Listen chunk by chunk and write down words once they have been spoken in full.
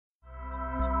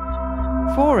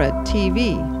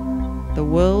FORA.tv. The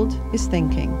world is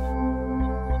thinking.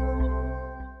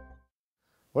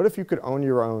 What if you could own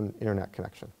your own internet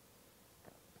connection?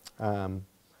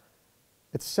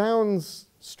 It sounds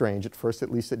strange at first, at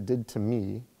least it did to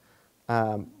me.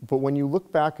 But when you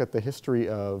look back at the history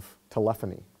of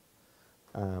telephony,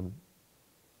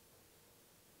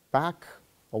 back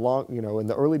along, in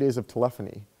the early days of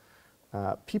telephony,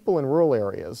 people in rural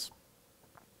areas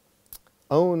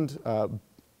owned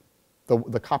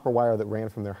the copper wire that ran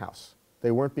from their house.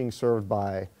 They weren't being served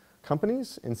by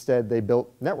companies. Instead, they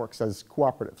built networks as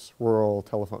cooperatives, rural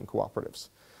telephone cooperatives.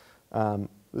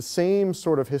 The same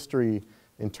sort of history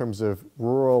in terms of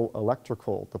rural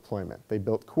electrical deployment. They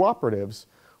built cooperatives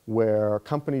where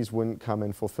companies wouldn't come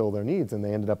and fulfill their needs, and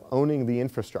they ended up owning the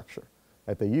infrastructure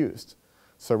that they used.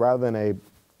 So rather than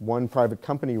one private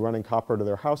company running copper to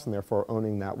their house and therefore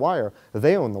owning that wire,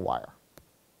 they own the wire.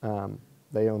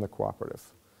 They own the cooperative.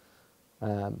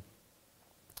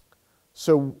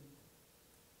 So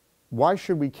why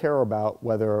should we care about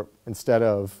whether, instead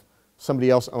of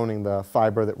somebody else owning the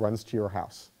fiber that runs to your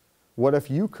house, what if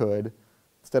you could,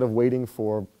 instead of waiting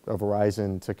for a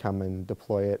Verizon to come and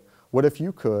deploy it, what if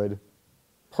you could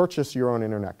purchase your own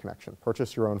internet connection,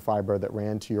 purchase your own fiber that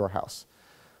ran to your house?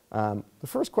 The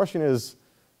first question is,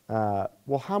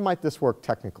 well, how might this work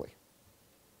technically?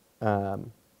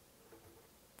 And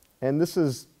this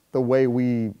is the way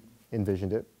we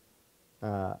envisioned it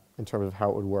in terms of how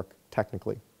it would work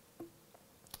technically.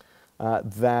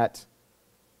 It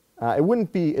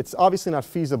wouldn't be, it's obviously not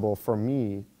feasible for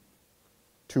me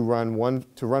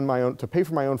to pay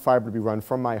for my own fiber to be run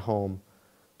from my home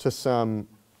to some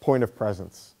point of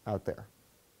presence out there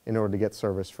in order to get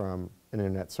service from an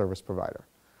internet service provider.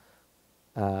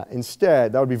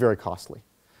 Instead, that would be very costly.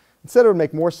 Instead, it would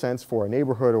make more sense for a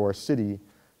neighborhood or a city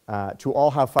to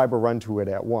all have fiber run to it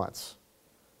at once,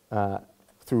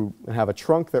 and have a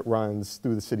trunk that runs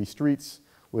through the city streets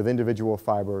with individual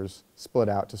fibers split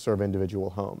out to serve individual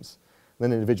homes.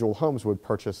 Then individual homes would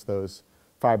purchase those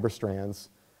fiber strands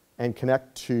and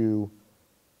connect to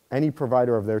any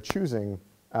provider of their choosing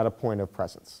at a point of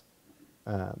presence.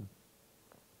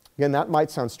 Again, that might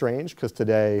sound strange because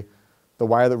today the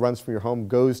wire that runs from your home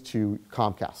goes to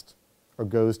Comcast or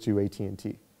goes to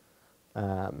AT&T,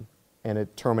 and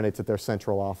it terminates at their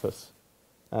central office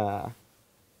or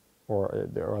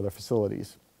other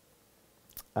facilities.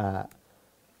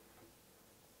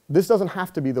 This doesn't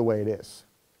have to be the way it is.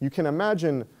 You can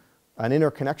imagine an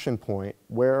interconnection point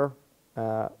where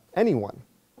anyone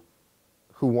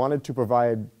who wanted to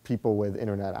provide people with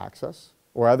internet access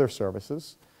or other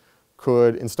services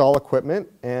could install equipment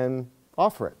and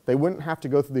offer it. They wouldn't have to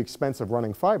go through the expense of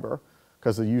running fiber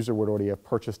because the user would already have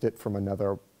purchased it from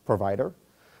another provider.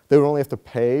 They would only have to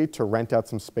pay to rent out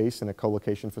some space in a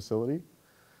co-location facility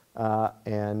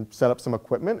and set up some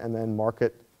equipment and then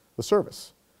market the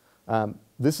service.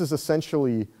 This is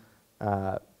essentially,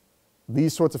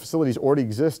 these sorts of facilities already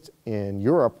exist in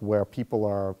Europe where people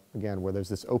are, again, where there's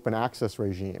this open access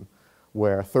regime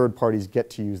where third parties get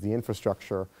to use the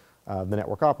infrastructure of the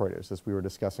network operators, as we were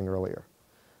discussing earlier.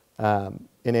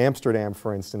 In Amsterdam,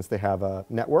 for instance, they have a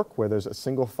network where there's a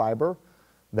single fiber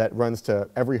that runs to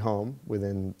every home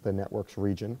within the network's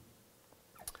region.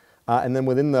 And then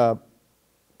within the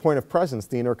point of presence,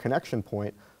 the interconnection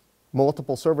point,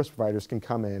 multiple service providers can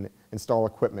come in, install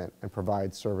equipment, and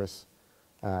provide service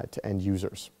to end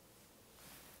users.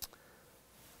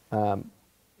 Is there a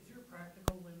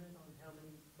practical limit on how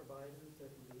many providers there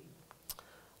can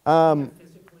be?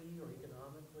 Physically or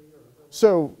economically?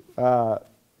 So,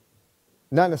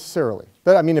 not necessarily.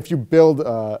 But I mean, if you build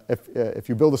if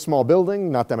you build a small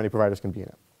building, not that many providers can be in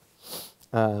it.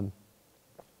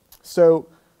 So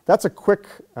that's a quick.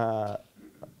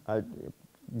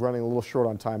 Running a little short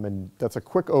on time, and that's a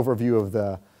quick overview of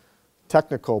the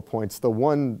technical points. The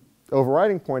one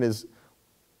overriding point is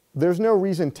there's no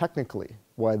reason technically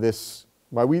why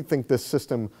we think this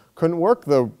system couldn't work.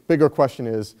 The bigger question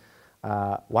is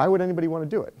why would anybody want to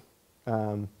do it?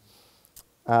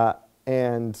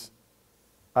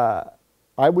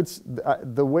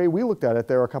 The way we looked at it,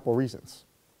 there are a couple reasons.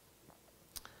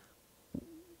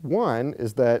 One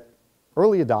is that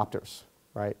early adopters,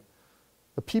 right?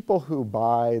 The people who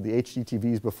buy the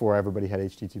HDTVs before everybody had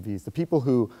HDTVs, the people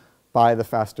who buy the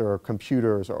faster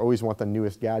computers or always want the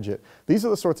newest gadget, these are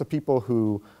the sorts of people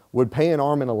who would pay an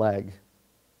arm and a leg,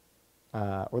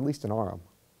 or at least an arm,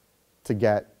 to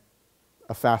get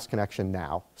a fast connection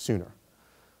now, sooner.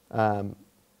 And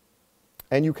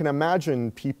you can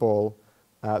imagine people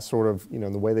sort of,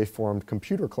 the way they formed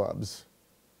computer clubs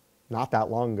not that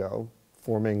long ago,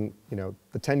 forming,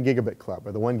 the 10 gigabit club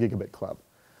or the 1 gigabit club,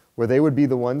 where they would be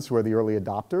the ones who are the early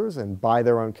adopters and buy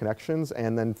their own connections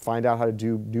and then find out how to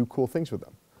do cool things with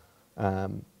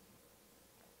them.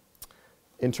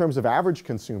 In terms of average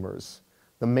consumers,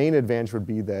 the main advantage would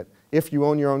be that if you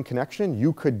own your own connection,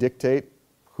 you could dictate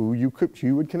who you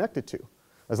would connect it to.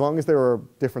 As long as there were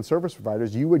different service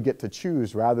providers, you would get to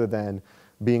choose rather than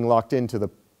being locked into the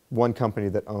one company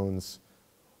that owns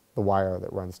the wire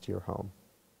that runs to your home.